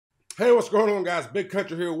Hey, what's going on, guys? Big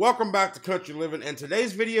Country here. Welcome back to Country Living, and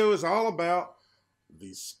today's video is all about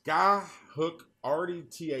the Skyhook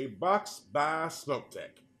RDTA box by SMOK.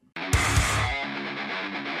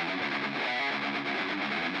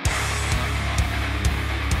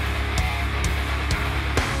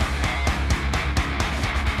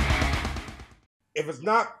 If it's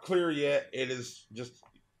not clear yet, it is just,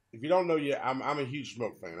 if you don't know yet, I'm a huge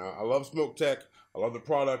SMOK fan. I love SMOK. I love the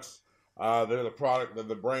products. They're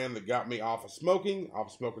the brand that got me off of smoking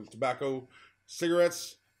tobacco,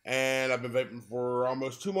 cigarettes, and I've been vaping for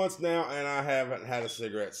almost 2 months now, and I haven't had a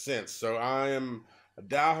cigarette since. So I am a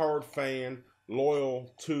diehard fan,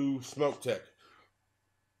 loyal to SMOK.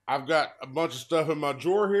 I've got a bunch of stuff in my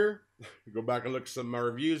drawer here. Go back and look at some of my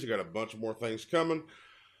reviews. I got a bunch of more things coming.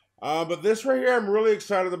 But this right here, I'm really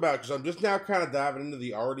excited about because I'm just now kind of diving into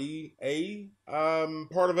the RDA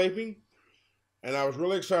part of vaping. And I was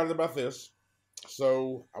really excited about this,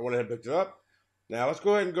 so I went ahead and picked it up. Now let's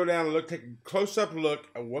go ahead and go down and take a close-up look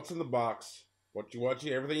at what's in the box,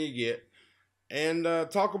 everything you get, and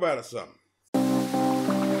talk about it some.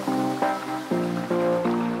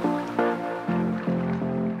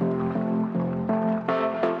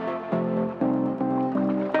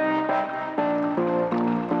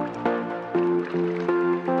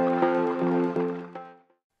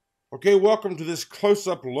 Okay, welcome to this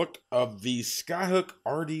close-up look of the Skyhook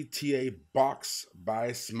RDTA box by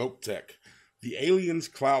SMOK, the Aliens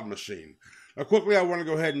Cloud Machine. Now, quickly, I want to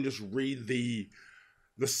go ahead and just read the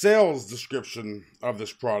sales description of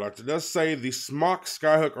this product. It does say the SMOK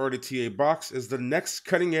Skyhook RDTA box is the next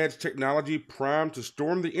cutting-edge technology primed to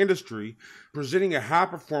storm the industry, presenting a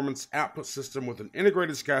high-performance output system with an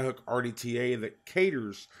integrated Skyhook RDTA that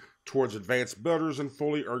caters towards advanced builders and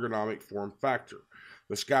fully ergonomic form factor.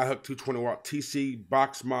 The Skyhook 220-watt TC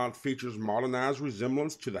box mod features modernized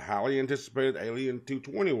resemblance to the highly anticipated Alien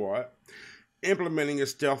 220-watt, implementing a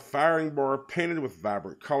stealth firing bar painted with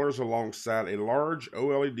vibrant colors alongside a large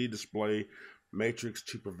OLED display matrix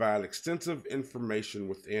to provide extensive information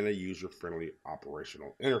within a user-friendly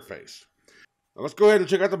operational interface. Now let's go ahead and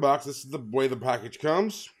check out the box. This is the way the package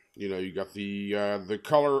comes. You know, you got the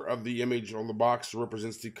color of the image on the box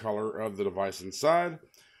represents the color of the device inside.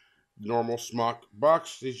 Normal SMOK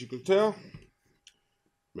box, as you can tell.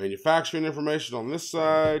 Manufacturing information on this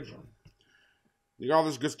side. You got all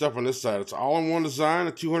this good stuff on this side. It's all-in-one design,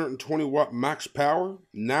 a 220-watt max power,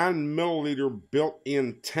 9-milliliter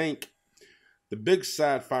built-in tank, the big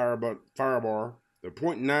side fire bar, the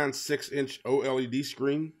 0.96-inch OLED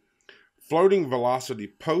screen, floating velocity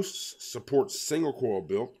posts, supports single-coil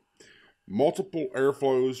build, multiple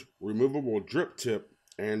airflows, removable drip tip,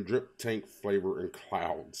 and drip tank flavor and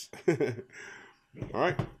clouds.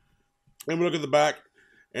 Alright, and we look at the back,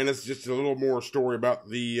 and it's just a little more story about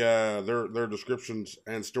the their descriptions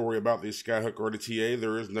and story about the Skyhook RDTA.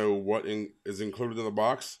 There is no what is included in the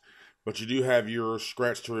box, but you do have your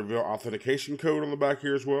scratch to reveal authentication code on the back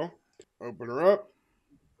here as well. Open her up.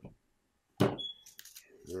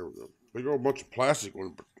 There we go. Big old bunch of plastic,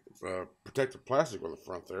 protective plastic on the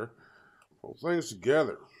front there. Hold things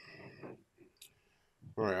together.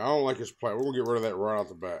 Alright, I don't like this plastic. We're going to get rid of that right off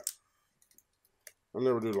the bat. I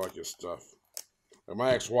never do like this stuff. And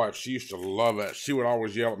my ex-wife, she used to love that. She would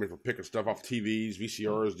always yell at me for picking stuff off TVs,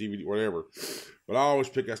 VCRs, DVD, whatever. But I always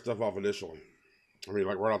pick that stuff off initially. I mean,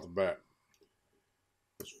 like right off the bat.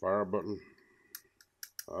 This fire button.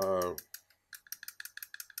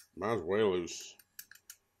 Mine's way loose.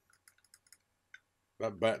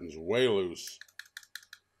 That button's way loose.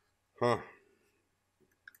 Huh.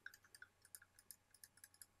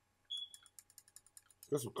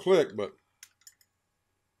 Got some click, but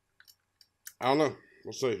I don't know.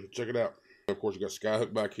 We'll see. Check it out. Of course, you got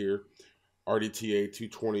Skyhook back here. RDTA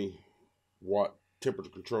 220-watt temperature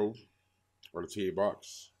control. RDTA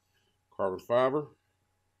box. Carbon fiber.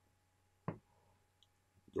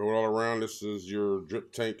 Going all around, this is your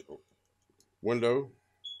drip tank window,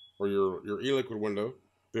 or your e-liquid window.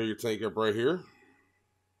 Fill your tank up right here.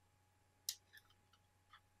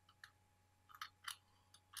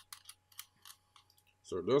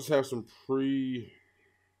 So it does have some pre-installed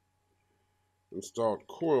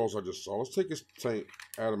coils I just saw. Let's take this tank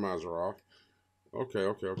atomizer off. Okay.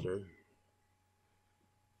 So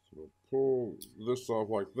we'll pull this off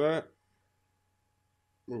like that.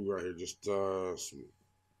 Move right here, just some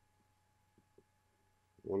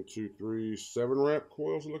 1, 2, 3, 7 wrap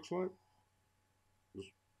coils, it looks like.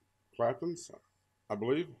 Just Platinums, I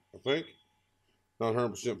believe, I think. Not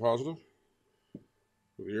 100% positive.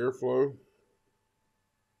 For the airflow.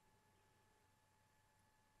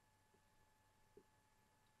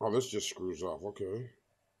 Oh, this just screws off. Okay.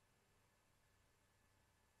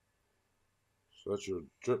 So that's your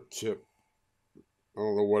drip tip. I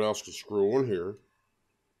don't know what else to screw on here.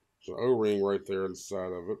 There's an O-ring right there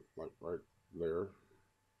inside of it, like right there.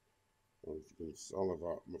 I don't know if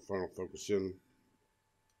my phone will focus in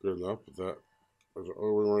good enough, but there's an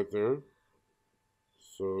O-ring right there.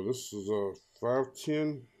 So this is a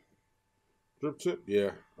 510 drip tip.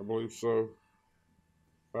 Yeah, I believe so.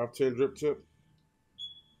 510 drip tip.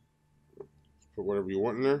 Put whatever you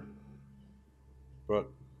want in there. But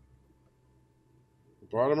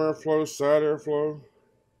bottom airflow, side airflow,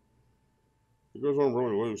 it goes on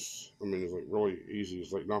really loose. I mean, it's like really easy.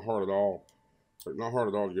 It's like not hard at all. It's like not hard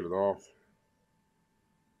at all to get it off.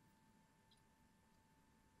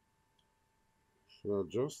 So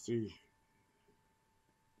adjust the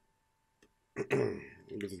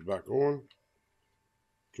get this back on.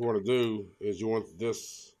 What you want to do is you want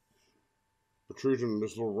this protrusion,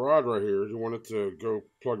 this little rod right here, you want it to go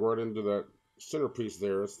plug right into that centerpiece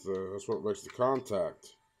there. That's what makes the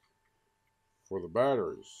contact for the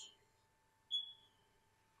batteries.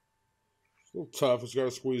 It's a little tough. It's got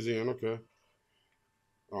to squeeze in. Okay.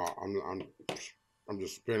 Oh, I'm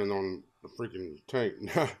just spinning on the freaking tank.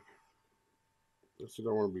 Guess I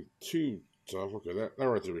don't want to be too tough. Okay, that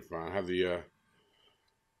right there will be fine. Have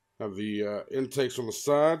the intakes on the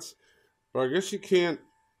sides, but I guess you can't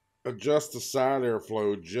adjust the side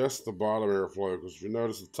airflow, just the bottom airflow, because if you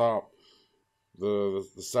notice the top, the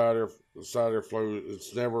side airflow,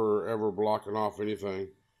 it's never ever blocking off anything.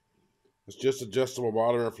 It's just adjustable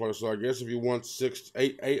bottom airflow. So I guess if you want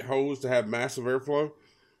eight holes to have massive airflow,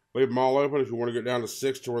 leave them all open. If you want to get down to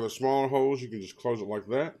 6 to where the smaller holes, you can just close it like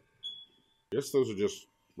that. I guess those are just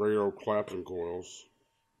regular old Clapton coils.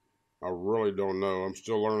 I really don't know. I'm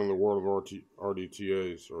still learning the world of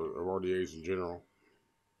RDTAs, or of RDAs in general.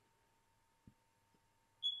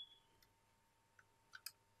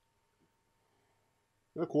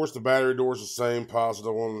 And of course, the battery door is the same,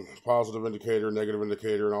 positive indicator, negative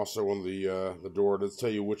indicator, and also on the door, it does tell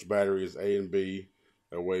you which battery is A and B.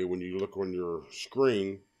 That way, when you look on your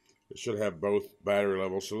screen, it should have both battery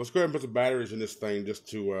levels. So let's go ahead and put the batteries in this thing just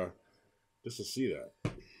to see that.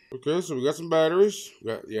 Okay, so we got some batteries.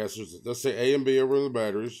 So let's say A and B over the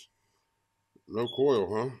batteries. No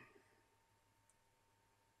coil, huh?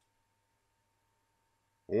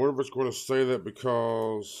 I wonder if it's going to say that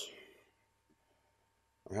because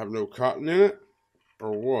I have no cotton in it,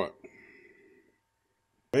 or what?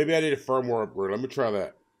 Maybe I need a firmware upgrade. Let me try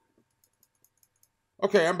that.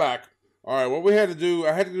 Okay, I'm back. All right, what we had to do,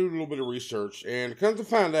 I had to do a little bit of research, and come to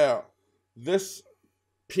find out, this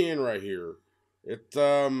pin right here, it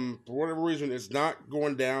for whatever reason, it's not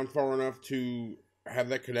going down far enough to have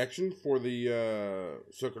that connection for the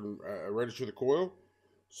so it can register the coil.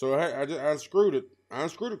 So I unscrewed it. I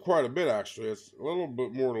unscrewed it quite a bit, actually. It's a little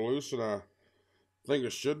bit more loose than I think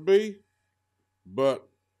it should be, but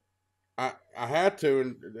I had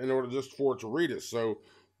to in order just for it to read it. So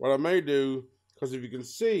what I may do, because if you can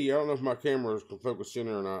see, I don't know if my camera can focus in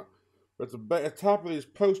there or not, but at the top of these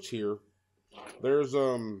posts here, there's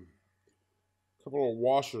a couple of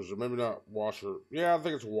washers, or maybe not washer. Yeah, I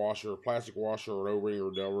think it's a washer, a plastic washer, or an O-ring,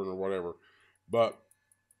 or Delrin, or whatever. But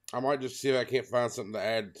I might just see if I can't find something to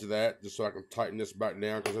add to that, just so I can tighten this back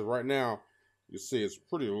down. Because right now, you see it's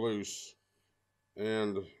pretty loose,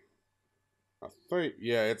 and I think,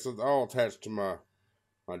 yeah, it's all attached to my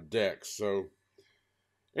deck. So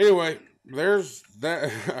anyway, there's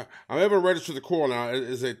that. I'm able to register the coil now. It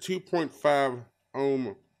is a 2.5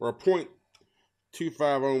 ohm or a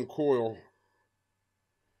 0.25 ohm coil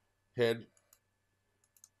head.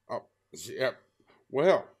 Oh, yep.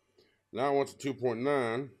 Well, now I want the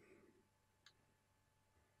 2.9.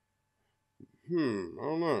 I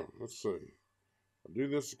don't know. Let's see. I'll do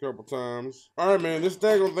this a couple times. All right, man. This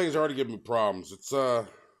daggone thing's already giving me problems. It's I've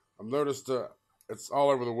noticed it's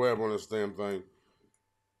all over the web on this damn thing.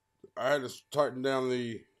 I had to tighten down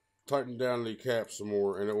the cap some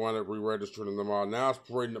more, and it wound up re-registering them all. Now it's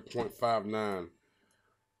rating at 0.59.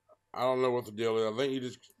 I don't know what the deal is. I think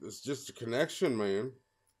it's just a connection, man,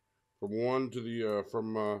 from one to the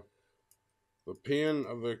the pin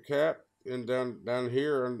of the cap and down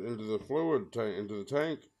here and into the fluid tank, into the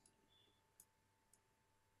tank.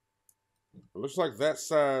 It looks like that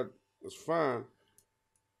side is fine,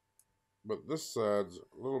 but this side's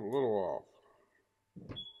a little off.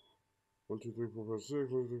 1, 2, 3, 4, 5, 6. 1,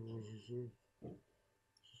 2, 3, 4, 5,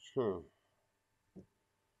 6. Huh.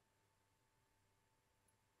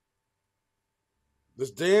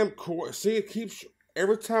 This damn coil. See, it keeps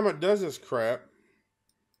every time it does this crap.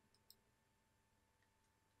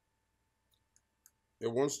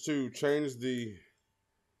 It wants to change the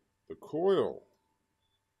coil.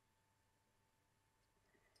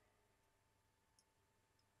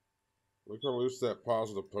 Look how loose that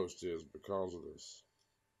positive post is because of this.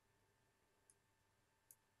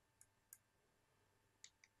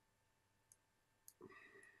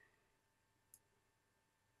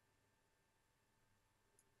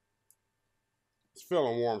 It's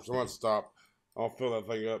feeling warm, so I'm going to stop. I'll fill that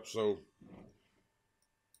thing up. So,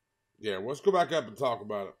 yeah, let's go back up and talk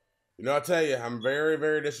about it. You know, I tell you, I'm very,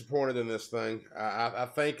 very disappointed in this thing. I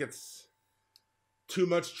think it's too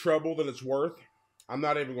much trouble than it's worth. I'm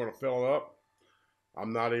not even going to fill it up.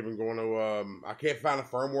 I'm not even going to, I can't find a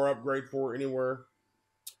firmware upgrade for it anywhere.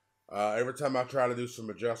 Every time I try to do some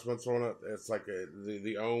adjustments on it, it's like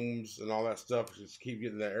the ohms and all that stuff just keep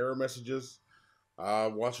getting the error messages.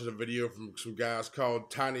 Watching a video from some guys called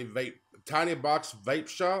Tiny Box Vape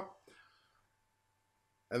Shop,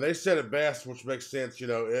 and they said it best, which makes sense. You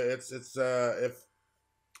know, it's if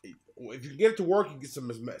you can get it to work, you get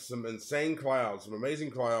some insane clouds, some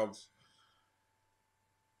amazing clouds.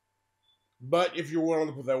 But if you're willing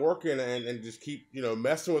to put that work in and just keep, you know,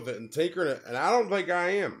 messing with it and tinkering it, and I don't think I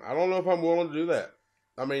am. I don't know if I'm willing to do that.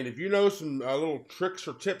 I mean, if you know some little tricks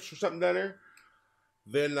or tips or something down there,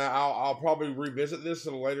 then I'll probably revisit this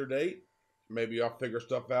at a later date. Maybe I'll figure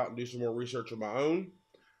stuff out and do some more research of my own.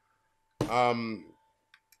 I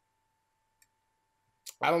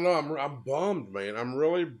don't know. I'm bummed, man. I'm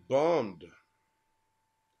really bummed.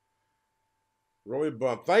 Really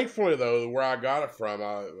bummed. Thankfully, though, where I got it from,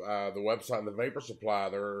 the website, the Vapor Supply,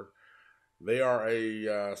 they are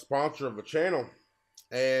a sponsor of the channel.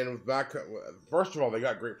 And first of all, they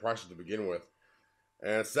got great prices to begin with.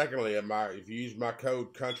 And secondly, if you use my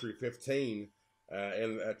code Country15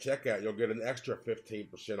 at checkout, you'll get an extra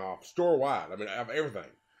 15% off store wide. I mean, I have everything.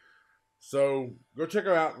 So go check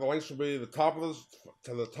them out. The links will be to the top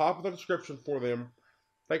of the description for them.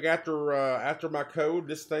 I think after my code,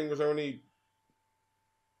 this thing was only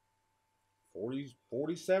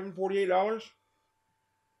 $48,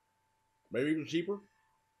 maybe even cheaper.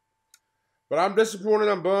 But I'm disappointed.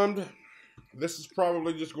 I'm bummed. This is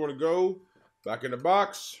probably just going to go back in the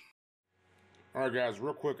box. Alright guys,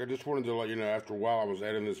 real quick, I just wanted to let you know, after a while I was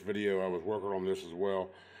editing this video, I was working on this as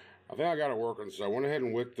well. I think I got it working, so I went ahead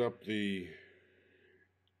and whipped up the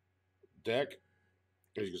deck.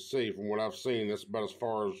 As you can see, from what I've seen, that's about as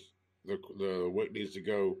far as the wick needs to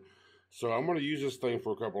go. So I'm going to use this thing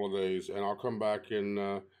for a couple of days, and I'll come back in,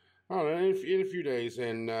 I don't know, in a few days,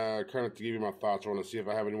 and kind of to give you my thoughts on it, see if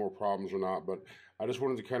I have any more problems or not. But I just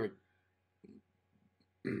wanted to kind of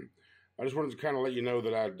let you know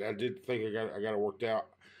that I did think I got it worked out.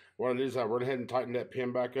 What it is, I went ahead and tightened that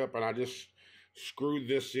pin back up, and I just screwed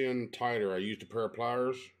this in tighter. I used a pair of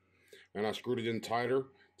pliers, and I screwed it in tighter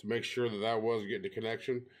to make sure that was getting a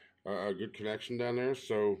connection, a good connection down there.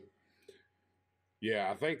 So,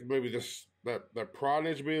 yeah, I think maybe that prod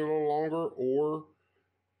needs to be a little longer, or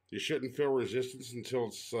you shouldn't feel resistance until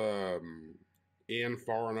it's in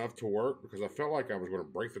far enough to work, because I felt like I was going to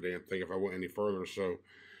break the damn thing if I went any further. So,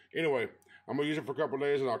 anyway, I'm going to use it for a couple of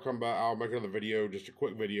days, and I'll come back. I'll make another video, just a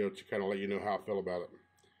quick video to kind of let you know how I feel about it.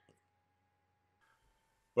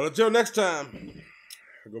 But until next time,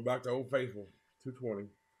 I go back to Old Faithful 220.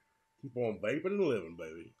 Keep on vaping and living,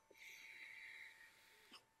 baby.